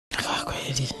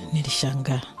kweli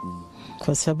nilishangaa.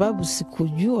 Kwa sababu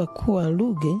sikujua kuwa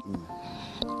Ruge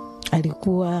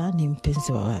alikuwa ni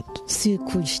mpenzi wa watu.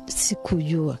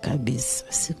 Sikujua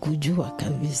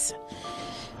kabisa.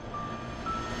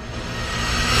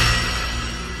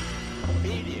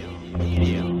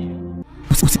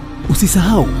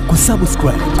 Usisahau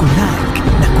kusubscribe, kulike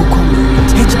na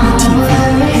kucomment. HBTV.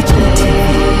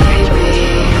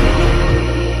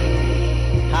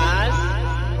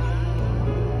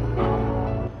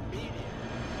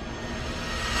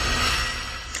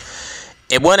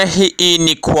 Bwana, hii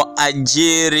ni kwa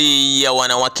ajili ya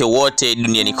wanawake wote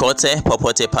duniani kote,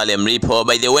 popote pale mlipo.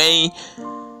 By the way,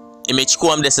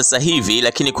 imechukua muda sasa hivi,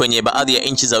 lakini kwenye baadhi ya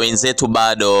nchi za wenzetu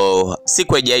bado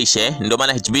siku haijaisha. Ndio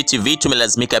maana HBTV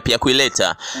tumelazimika pia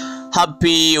kuileta.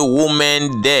 Happy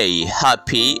Women Day.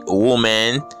 Happy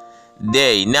Women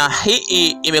Day. Na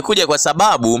hii imekuja kwa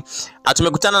sababu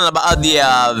tumekutana na baadhi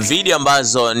ya video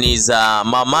ambazo ni za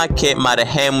mamake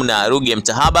marehemu na Ruge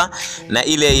Mtahaba na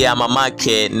ile ya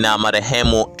mamake na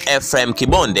marehemu Ephraim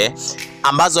Kibonde,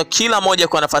 ambazo kila moja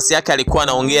kwa nafasi yake alikuwa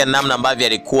anaongea namna ambavyo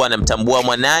alikuwa anamtambua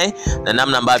mwanae na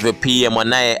namna ambavyo pia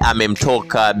mwanae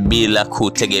amemtoka bila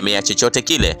kutegemea chochote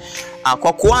kile.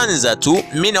 Kwa kwanza tu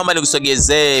mimi naomba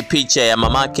nikusogezee picha ya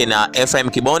mamake na Ephraim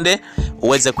Kibonde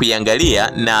uweze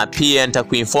kuiangalia, na pia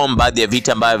nitakuinform baadhi ya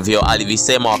vitu ambavyo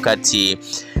alivisema wakati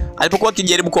alipokuwa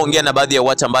akijaribu kuongea na baadhi ya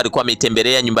watu ambao alikuwa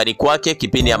ametembelea nyumbani kwake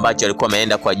kipindi ambacho alikuwa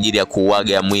ameenda kwa ajili ya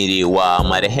kuuaga mwili wa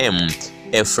marehemu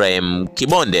Ephraim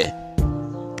Kibonde.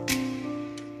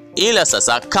 Ila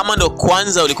sasa, kama ndo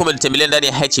kwanza ulikuwa umetembelea ndani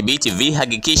ya HBTV,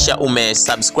 hakikisha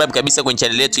umesubscribe kabisa kwenye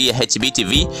channel yetu ya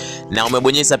HBTV na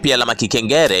umebonyeza pia alama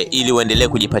kikengele ili uendelee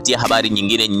kujipatia habari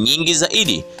nyingine nyingi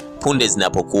zaidi punde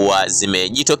zinapokuwa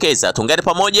zimejitokeza. Tungane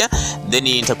pamoja, then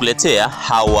nitakuletea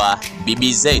hawa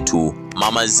bibi zetu,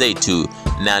 mama zetu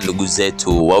na ndugu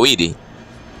zetu wawili.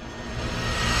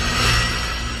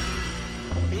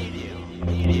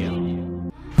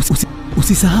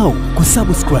 Usisahau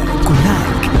kusubscribe,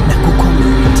 kulike na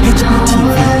kucomment.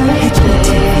 HBTV.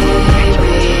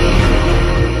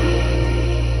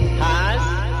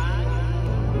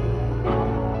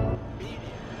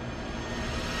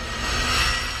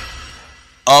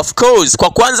 Of course, kwa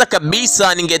kwanza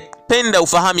kabisa ningependa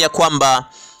ufahamu ya kwamba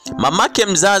mamake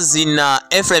mzazi na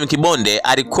Ephraim Kibonde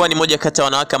alikuwa ni moja kati ya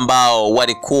wanawake ambao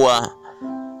walikuwa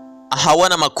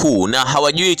hawana makuu na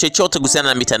hawajui chochote kuhusiana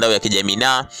na mitandao ya kijamii,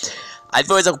 na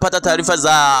alivyoweza kupata taarifa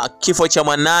za kifo cha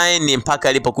mwanae ni mpaka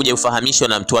alipokuja ufahamishwa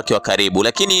na mtu wake wa karibu.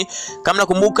 Lakini kama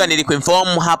nakumbuka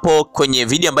nilikuinform hapo kwenye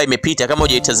video ambayo imepita, kama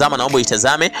hujaitazama naomba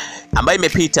uitazame, ambayo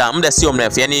imepita muda sio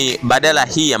mrefu, yani badala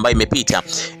hii ambayo imepita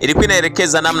ilikuwa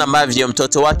inaelekeza namna ambavyo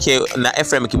mtoto wake na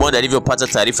Ephraim Kibonde alivyopata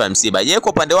taarifa ya msiba. Yeye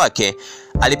kwa upande wake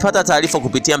alipata taarifa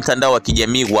kupitia mtandao wa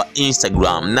kijamii wa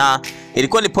Instagram, na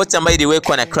ilikuwa ni post ambayo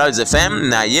iliwekwa na Clouds FM,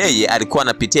 na yeye alikuwa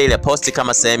anapitia ile post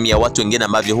kama sehemu ya watu wengine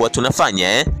ambavyo huwa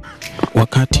tunafanya.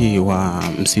 Wakati wa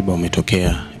msiba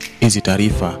umetokea, hizi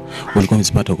taarifa ulikuwa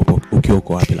unazipata ukiwa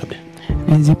uko wapi? Labda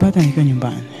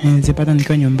nilizipata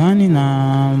nikiwa nyumbani, na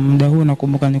muda huo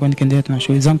nakumbuka nilikuwa nikiendelea na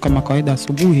shughuli zangu kama kawaida.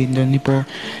 Asubuhi ndio nipo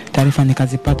taarifa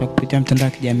nikazipata kupitia mtandao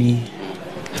wa kijamii.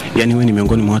 Yani wewe ni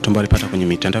miongoni mwa watu ambao walipata kwenye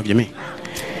mitandao ya kijamii?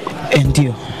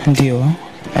 Ndio.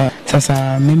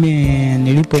 Sasa mimi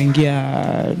nilipoingia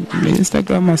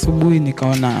Instagram asubuhi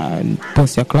nikaona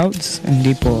post ya Clouds,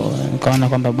 ndipo nikaona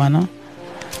kwamba bwana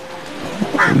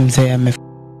mzee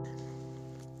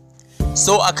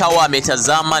So akawa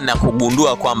ametazama na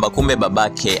kugundua kwamba kumbe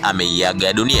babake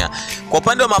ameiaga dunia. Kwa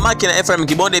upande wa mamake na Ephraim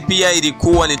Kibonde pia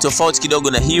ilikuwa ni tofauti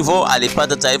kidogo na hivyo.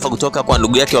 Alipata taarifa kutoka kwa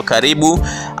ndugu yake wa karibu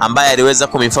ambaye aliweza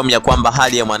kuminform ya kwamba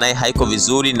hali ya mwanae haiko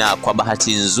vizuri, na kwa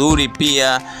bahati nzuri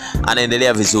pia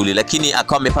anaendelea vizuri. Lakini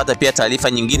akawa amepata pia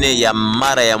taarifa nyingine ya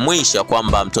mara ya mwisho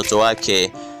kwamba mtoto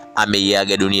wake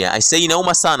ameiaga dunia. I say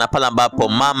inauma sana pale ambapo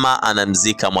mama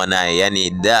anamzika mwanae,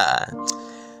 yani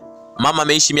mama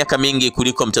ameishi miaka mingi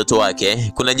kuliko mtoto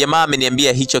wake. Kuna jamaa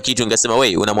ameniambia hicho kitu, ningesema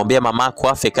wewe unamwambia mama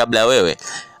afe kabla wewe,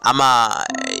 ama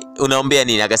unaombea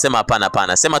nini? Akasema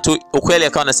hapana, sema tu ukweli.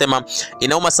 Akawa anasema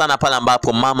inauma sana pale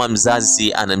ambapo mama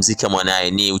mzazi anamzika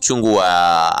mwanae, ni uchungu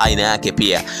wa aina yake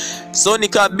pia. So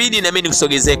nikabidi na mimi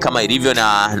nikusogezee kama ilivyo,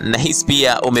 na nahisi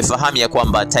pia umefahamu ya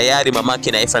kwamba tayari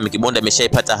mamake na Ephraim Kibonde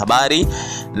ameshaipata habari,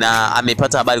 na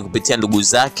amepata habari kupitia ndugu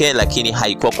zake, lakini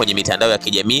haikuwa kwenye mitandao ya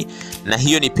kijamii. Na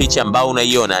hiyo ni picha ambayo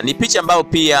unaiona, ni picha ambayo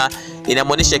pia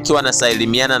inamuonesha akiwa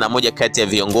anasalimiana na moja kati ya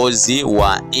viongozi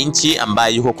wa nchi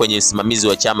ambaye yuko kwenye usimamizi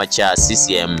wa chama cha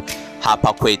CCM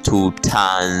hapa kwetu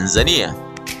Tanzania.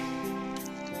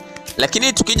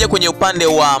 Lakini tukija kwenye upande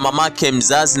wa mamake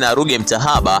mzazi na Ruge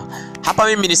Mtahaba, Hapa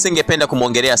mimi nisingependa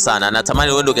kumuongelea sana.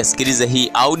 Natamani uende ukasikilize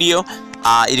hii audio.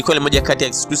 Ilikuwa ni moja kati ya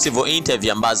exclusive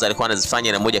interview ambazo alikuwa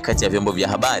anazifanya na moja kati ya vyombo vya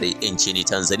habari nchini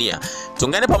Tanzania.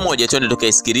 Tuungane pamoja tuende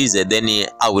tukaisikilize, then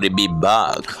I will be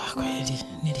back. Kweli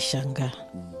nilishangaa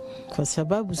kwa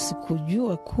sababu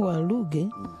sikujua kuwa Ruge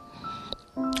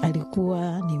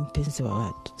alikuwa ni mpenzi wa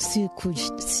watu.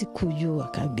 Sikujua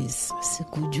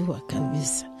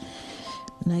kabisa.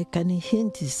 Na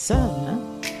ikanihinti sana,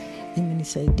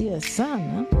 imenisaidia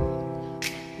sana.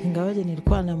 Ingawaje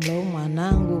nilikuwa na mlaumu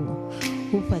mwanangu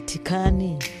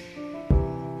upatikani.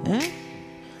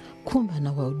 Kumbe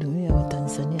na wahudumia wa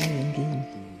Tanzania wengine.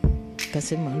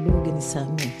 Kasema Ruge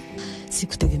nisamehe.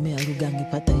 Sikutegemea Ruge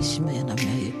angepata heshima ya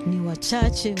namna hiyo. Ni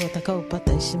wachache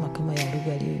watakaopata heshima kama ya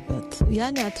Ruge aliyoipata.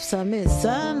 Yaani atusamehe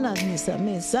sana,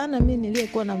 nisamehe sana, mimi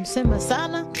niliyekuwa namsema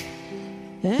sana.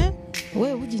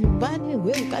 Wewe uji nyumbani,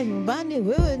 wewe ukaa nyumbani,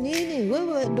 wewe nini,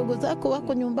 wewe ndugu zako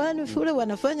wako nyumbani shule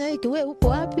wanafanya hiki, wewe uko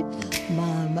wapi?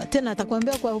 Mama tena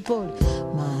atakwambia kwa upole,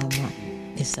 mama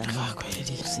nisamehe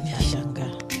kweli,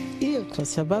 usinishangaa. Hiyo kwa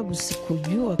sababu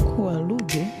sikujua kuwa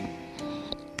Ruge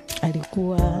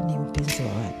alikuwa ni mpenzi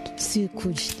wa watu.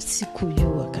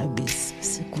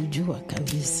 Sikujua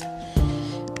kabisa.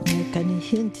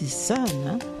 Nikanihinti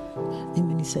sana,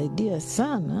 imenisaidia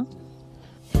sana.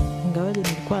 Ingawaje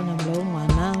nilikuwa na mlaumu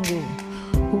mwanangu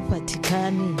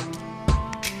upatikani.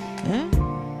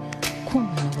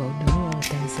 Kumbe na wahudumia wa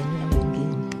Tanzania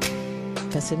wengine.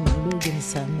 Kasema Ruge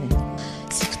nisamehe.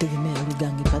 Sikutegemea Ruge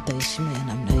angepata heshima ya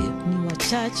namna hiyo. Ni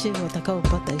wachache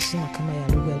watakaopata heshima kama ya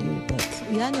Ruge aliyoipata.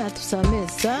 Yaani atusamehe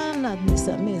sana,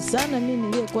 nisamehe sana, mimi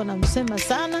niliyekuwa namsema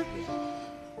sana.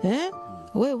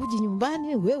 Wewe uji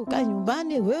nyumbani, wewe ukaa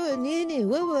nyumbani, wewe nini,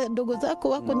 wewe ndugu zako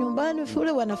wako nyumbani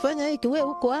shule wanafanya hiki, wewe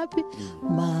uko wapi?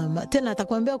 Mama tena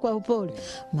atakwambia kwa upole,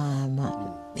 mama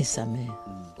nisamehe,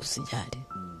 usijali.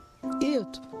 Hiyo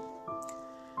tu.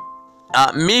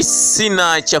 Mimi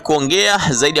sina cha kuongea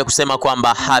zaidi ya kusema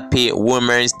kwamba Happy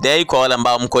Women's Day kwa wale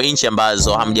ambao mko nchi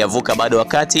ambazo hamjavuka bado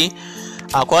wakati.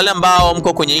 Kwa wale ambao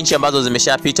mko kwenye nchi ambazo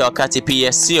zimeshapita wakati,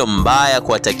 pia sio mbaya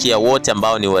kuwatakia wote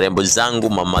ambao ni warembo zangu,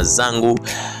 mama zangu,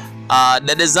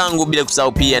 dada zangu, bila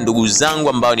kusahau pia ndugu zangu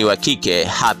ambao ni wa kike,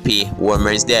 Happy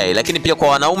Women's Day. Lakini pia kwa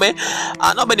wanaume,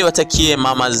 naomba niwatakie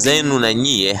mama zenu na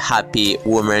nyie Happy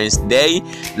Women's Day.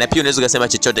 Na pia unaweza kusema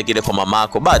chochote kile kwa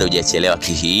mamako, bado hujachelewa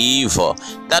kihivyo.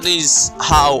 That is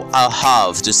how I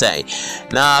have to say.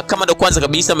 Na kama ndo kwanza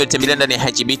kabisa umetembelea ndani ya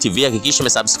HB TV, hakikisha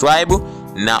umesubscribe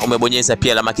na umebonyeza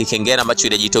pia alama kengele ambacho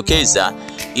inajitokeza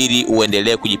ili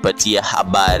uendelee kujipatia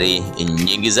habari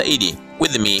nyingi zaidi.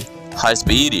 With me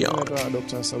Hasbidio.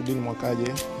 Dr. Saudini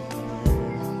Mwakaje,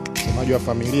 msemaji wa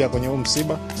familia kwenye huu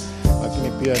msiba,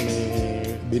 lakini pia ni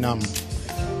binamu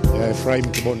ya Efraim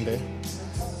Kibonde.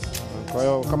 Kwa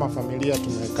hiyo kama familia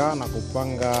tumekaa na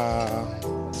kupanga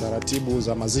taratibu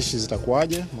za mazishi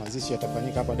zitakuwaje. Mazishi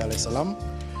yatafanyika hapa Dar es Salaam,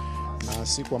 na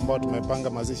siku ambayo tumepanga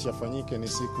mazishi yafanyike ni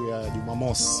siku ya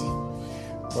Jumamosi.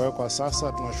 Kwa hiyo kwa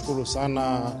sasa tunashukuru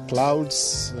sana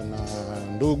Clouds na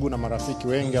ndugu na marafiki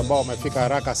wengi ambao wamefika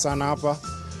haraka sana hapa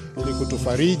ili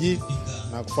kutufariji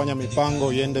na kufanya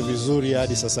mipango iende vizuri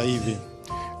hadi sasa hivi.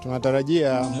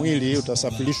 Tunatarajia mwili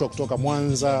utasafirishwa kutoka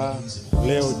Mwanza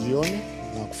leo jioni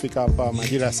na kufika hapa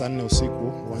majira ya saa 4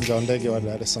 usiku uwanja wa ndege wa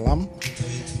Dar es Salaam.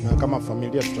 Na kama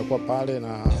familia tutakuwa pale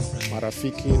na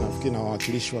marafiki na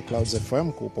wawakilishi wa Clouds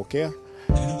FM kuupokea.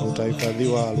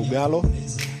 Utahifadhiwa Lugalo.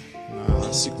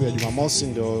 Na siku ya Jumamosi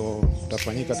ndio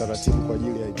utafanyika taratibu kwa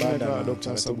ajili ya ibada na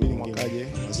Dr. Saudini Mwakaje.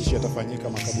 Mazishi yatafanyika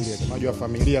makaburi ya msemaji wa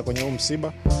familia kwenye huu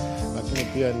msiba, lakini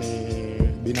pia ni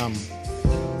binamu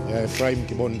ya Efraim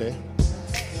Kibonde.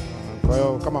 Kwa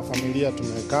hiyo kama familia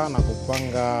tumekaa na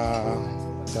kupanga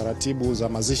taratibu za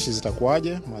mazishi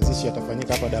zitakuwaje. Mazishi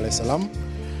yatafanyika hapa Dar es Salaam,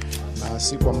 na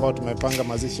siku ambayo tumepanga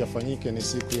mazishi yafanyike ni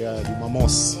siku ya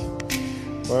Jumamosi.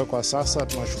 Kwa hiyo kwa sasa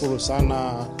tunashukuru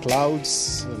sana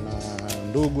Clouds na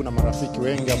ndugu na marafiki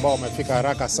wengi ambao wamefika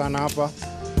haraka sana hapa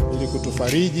ili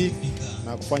kutufariji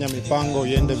na kufanya mipango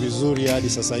iende vizuri hadi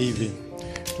sasa hivi.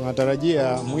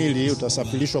 Tunatarajia mwili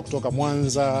utasafirishwa kutoka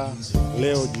Mwanza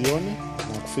leo jioni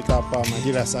na kufika hapa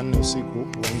majira ya saa 4 usiku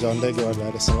uwanja wa ndege wa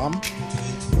Dar es Salaam.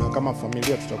 Na kama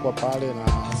familia tutakuwa pale na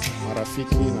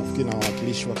marafiki na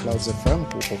wawakilishi wa Clouds FM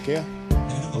kuupokea.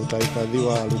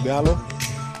 Utahifadhiwa Lugalo.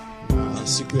 Na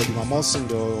siku ya Jumamosi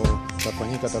ndio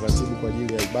utafanyika taratibu kwa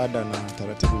ajili ya ibada na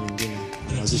taratibu nyingine.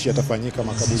 Mazishi yatafanyika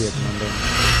makaburi ya Kinondoni.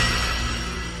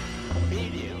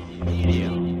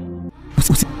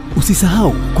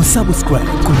 Usisahau kusubscribe,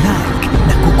 kulike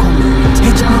na kucomment.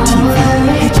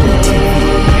 HB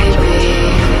TV.